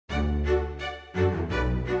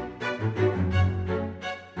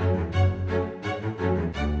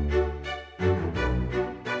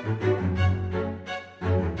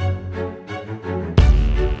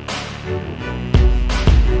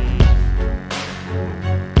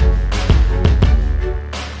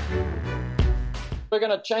we're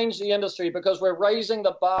going to change the industry because we're raising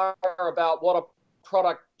the bar about what a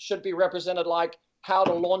product should be represented like, how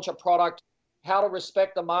to launch a product, how to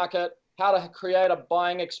respect the market, how to create a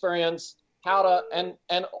buying experience, how to,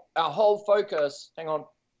 and our whole focus, hang on,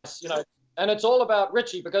 you know, and it's all about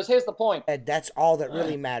Richie because here's the point. And that's all that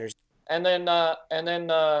really matters. And then I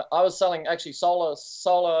was selling actually solar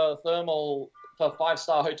thermal for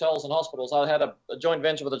 5-star hotels and hospitals. I had a joint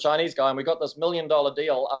venture with a Chinese guy, and we got this $1 million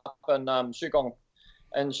deal up in Shugong,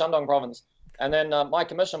 in Shandong province. And then my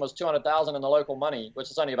commission was 200,000 in the local money,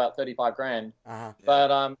 which is only about 35 grand. Uh-huh.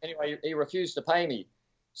 But anyway, he refused to pay me.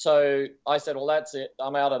 So I said, well, that's it.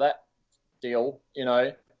 I'm out of that deal, you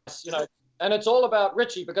know. And it's all about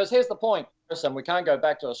Richie because here's the point. Listen, we can't go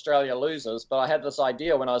back to Australia losers, but I had this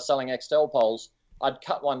idea when I was selling Extel poles. I'd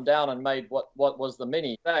cut one down and made what was the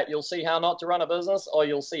mini. That you'll see how not to run a business, or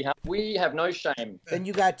you'll see how we have no shame. Then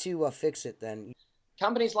you got to fix it then.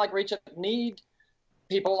 Companies like Reach It need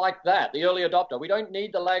people like that, the early adopter. We don't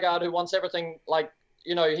need the laggard who wants everything like,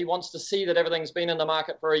 you know, he wants to see that everything's been in the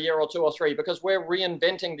market for a year or 2 or 3 because we're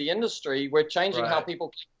reinventing the industry. We're changing how people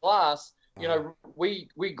keep glass. You know, we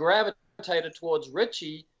gravitated towards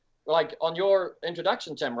Richie, like on your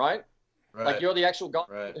introduction, Tim, right? Like you're the actual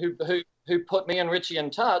guy who put me and Richie in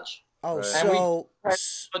touch. Oh, and so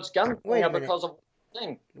it's gunslinger because of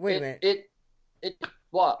thing. Wait a minute. It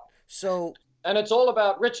what? So and it's all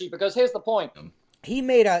about Richie because here's the point. He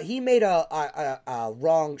made a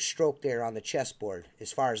wrong stroke there on the chessboard,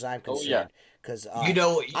 as far as I'm concerned. Because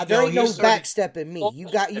there ain't no backstepping me. You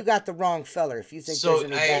got the wrong feller. If you think there's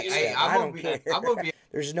any backstep, I don't care.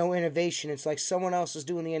 There's no innovation. It's like someone else is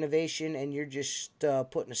doing the innovation, and you're just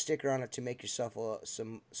putting a sticker on it to make yourself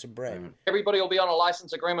some bread. Everybody will be on a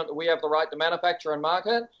license agreement that we have the right to manufacture and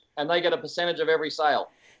market, and they get a percentage of every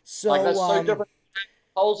sale. So like that's so different.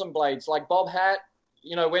 Poles and blades, like Bob Hatt,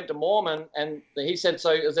 you know, went to Mormon, and he said,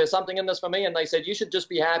 "So is there something in this for me?" And they said, "You should just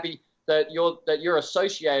be happy that you're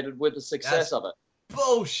associated with the success of it."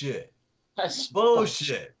 Bullshit. That's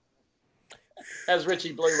bullshit. As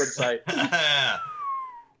Richie Blue would say.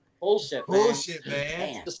 Bullshit, man. Bullshit,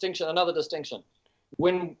 man. Distinction. Another distinction.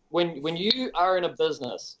 When you are in a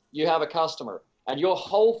business, you have a customer, and your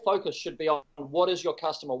whole focus should be on what does your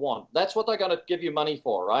customer want. That's what they're going to give you money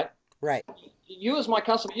for, right? Right. You as my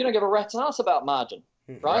customer, you don't give a rat's ass about margin.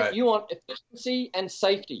 Right? You want efficiency and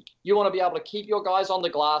safety. You want to be able to keep your guys on the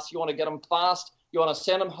glass. You want to get them fast. You want to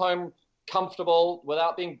send them home comfortable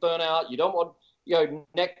without being burnt out. You don't want, you know,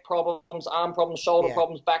 neck problems, arm problems, shoulder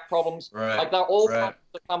problems, back problems. Like they're all problems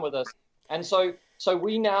that come with this. And so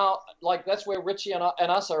we now, like, that's where Richie and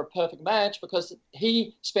us are a perfect match because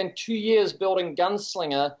he spent 2 years building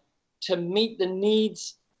Gunslinger to meet the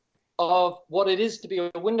needs of what it is to be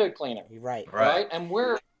a window cleaner. Right. And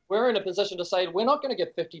we're in a position to say we're not going to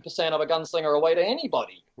give 50% of a gunslinger away to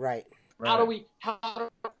anybody. Right. How do we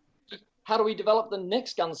develop the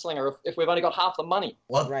next gunslinger if we've only got half the money?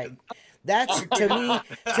 Right. That's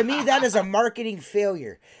to me that is a marketing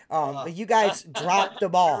failure. You guys dropped the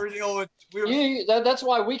ball. That's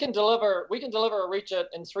why we can deliver a Reach It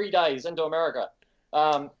in 3 days into America,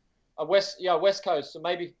 West Coast, so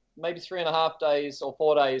maybe 3.5 days or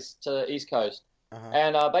 4 days to the East Coast.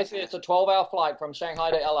 And basically it's a 12-hour flight from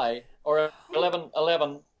Shanghai to LA, or 11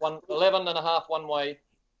 and a half one way,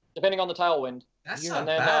 depending on the tailwind. That's and not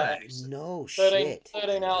then, bad. No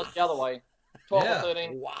 13 hours the other way. 12 or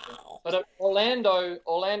 13. Wow. But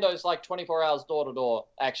Orlando's like 24 hours door to door,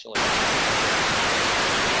 actually.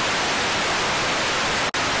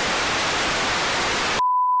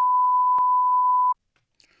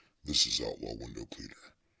 This is Outlaw Window Cleaner.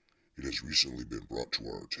 It has recently been brought to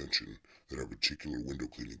our attention that a particular window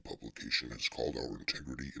cleaning publication has called our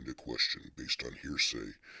integrity into question based on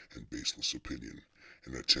hearsay and baseless opinion,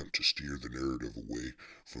 in an attempt to steer the narrative away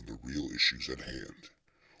from the real issues at hand.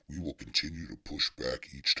 We will continue to push back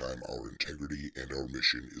each time our integrity and our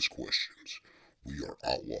mission is questioned. We are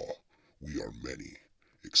outlaw. We are many.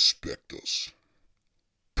 Expect us.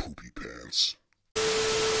 Poopy pants.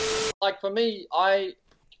 Like for me, I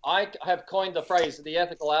have coined the phrase the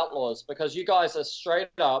ethical outlaws because you guys are straight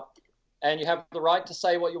up and you have the right to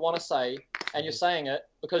say what you want to say and you're saying it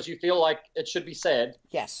because you feel like it should be said.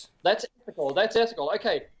 Yes. That's ethical. That's ethical.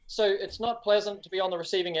 Okay. So it's not pleasant to be on the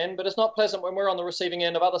receiving end, but it's not pleasant when we're on the receiving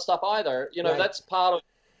end of other stuff either. You know, that's part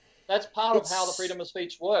of how the freedom of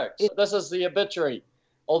speech works. This is the obituary.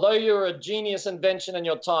 Although you're a genius invention in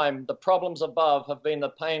your time, the problems above have been the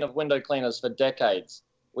pain of window cleaners for decades.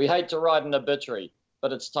 We hate to write an obituary,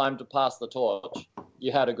 but it's time to pass the torch.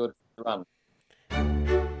 You had a good run.